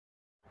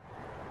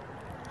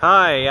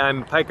Hi,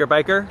 I'm Piker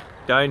Biker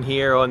down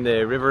here on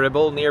the River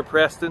Ribble near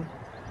Preston,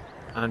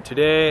 and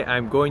today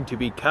I'm going to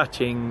be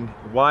catching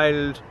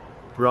wild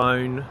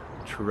brown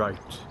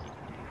trout.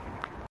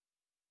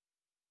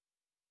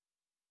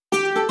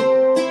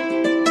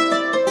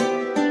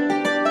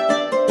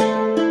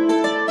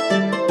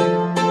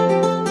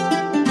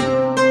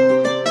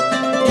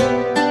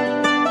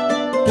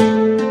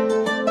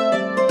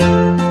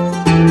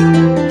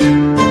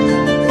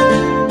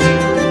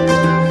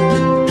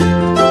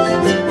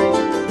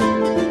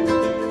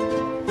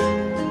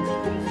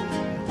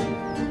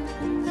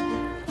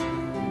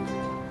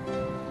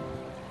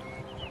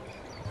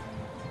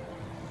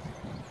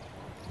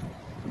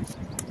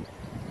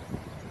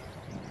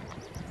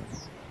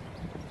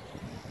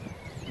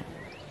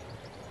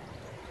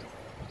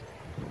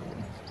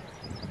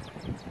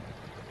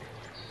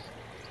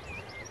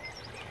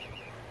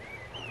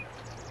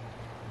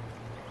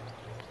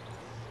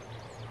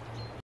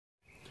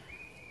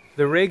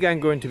 The rig I'm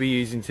going to be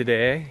using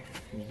today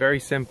is very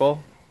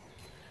simple.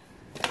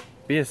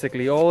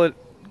 Basically all it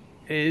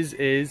is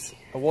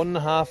a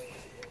 1.5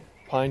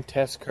 pound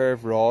test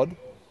curve rod,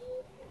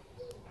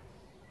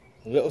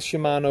 a little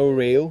Shimano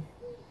reel,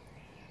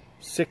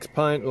 6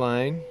 pound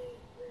line.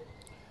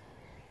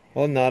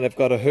 On that I've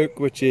got a hook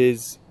which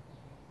is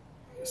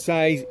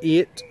size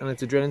 8 and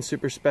it's a Drilling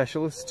Super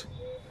Specialist,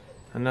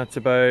 and that's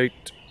about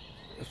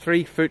a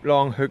 3 foot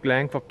long hook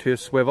length up to a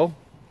swivel.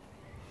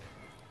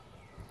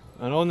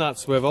 And on that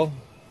swivel,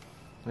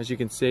 as you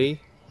can see,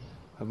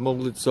 I've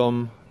moulded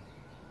some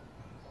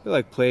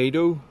like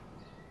Play-Doh,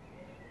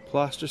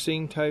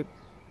 plasticine type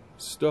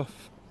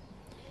stuff.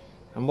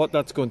 And what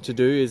that's going to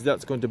do is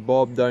that's going to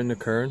bob down the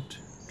current,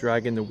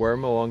 dragging the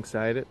worm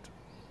alongside it.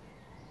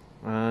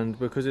 And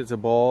because it's a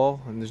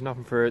ball and there's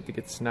nothing for it to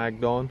get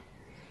snagged on,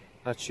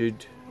 that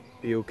should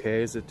be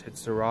okay as it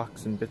hits the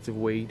rocks and bits of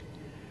weed.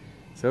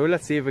 So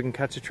let's see if we can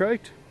catch a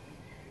trout.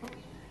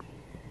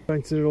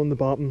 Bouncing it on the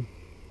bottom.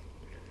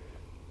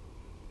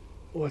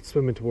 Oh, it's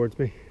swimming towards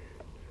me.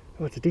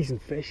 Oh, it's a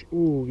decent fish.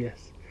 Oh,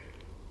 yes.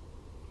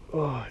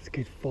 Oh, it's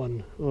good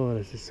fun. Oh,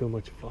 this is so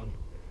much fun.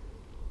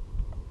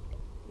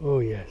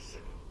 Oh, yes.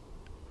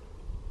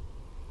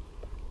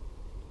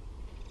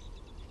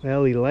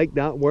 Well, he liked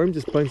that worm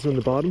just bouncing on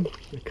the bottom.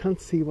 I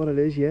can't see what it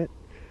is yet.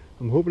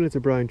 I'm hoping it's a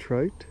brown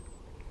trout.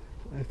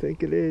 I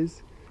think it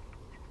is.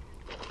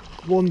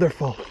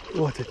 Wonderful.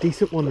 Oh, it's a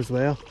decent one as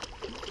well.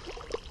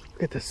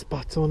 Look at the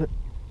spots on it.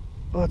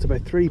 Oh, it's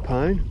about 3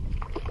 pound.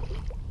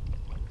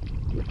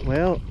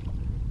 Well,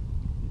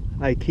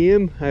 I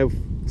came, I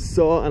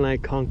saw, and I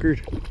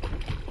conquered.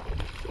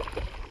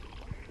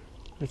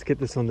 Let's get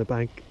this on the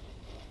bank.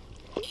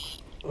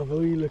 Have a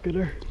wee look at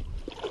her.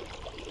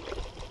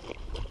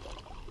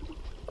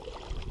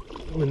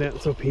 The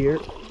net's up here.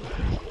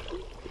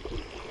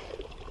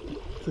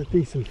 It's a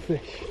decent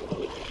fish.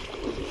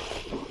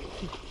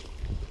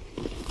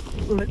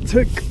 And it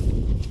took.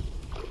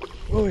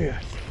 Oh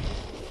yes,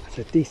 that's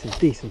a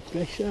decent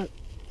fish. That.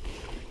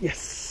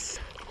 Yes.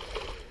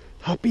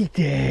 Happy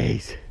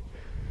days.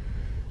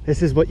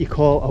 This is what you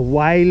call a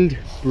wild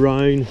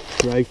brown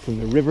trout from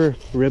the River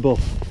Ribble.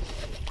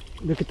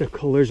 Look at the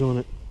colours on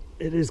it.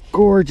 It is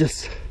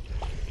gorgeous.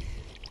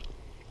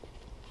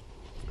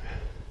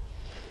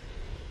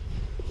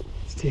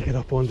 Let's take it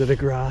up onto the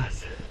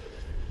grass.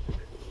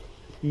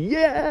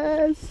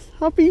 Yes!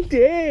 Happy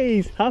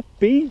days!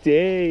 Happy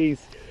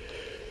days!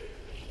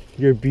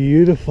 You're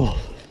beautiful.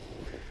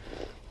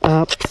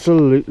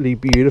 Absolutely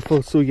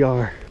beautiful, so you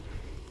are.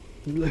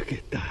 Look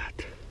at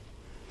that.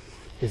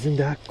 Isn't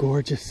that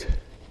gorgeous?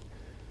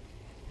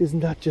 Isn't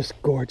that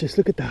just gorgeous?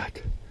 Look at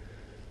that.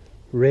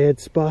 Red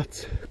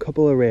spots, a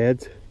couple of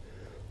reds.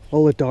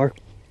 All the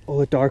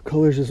dark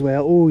colours as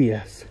well. Oh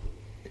yes.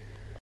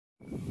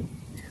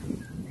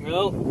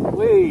 Well,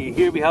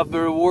 here we have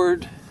the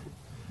reward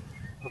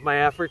of my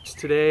efforts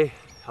today.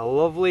 A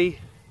lovely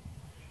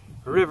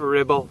River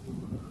Ribble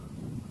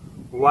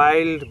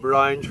wild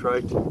brown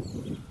trout.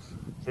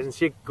 Isn't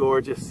she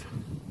gorgeous?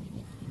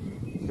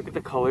 Look at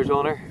the colours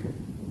on her.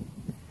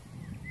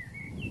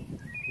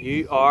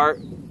 You are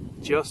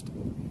just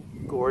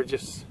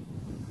gorgeous.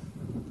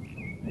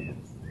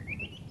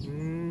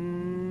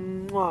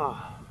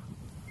 Mwah.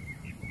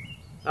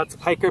 That's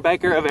Piker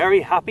Biker, a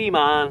very happy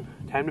man.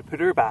 Time to put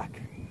her back.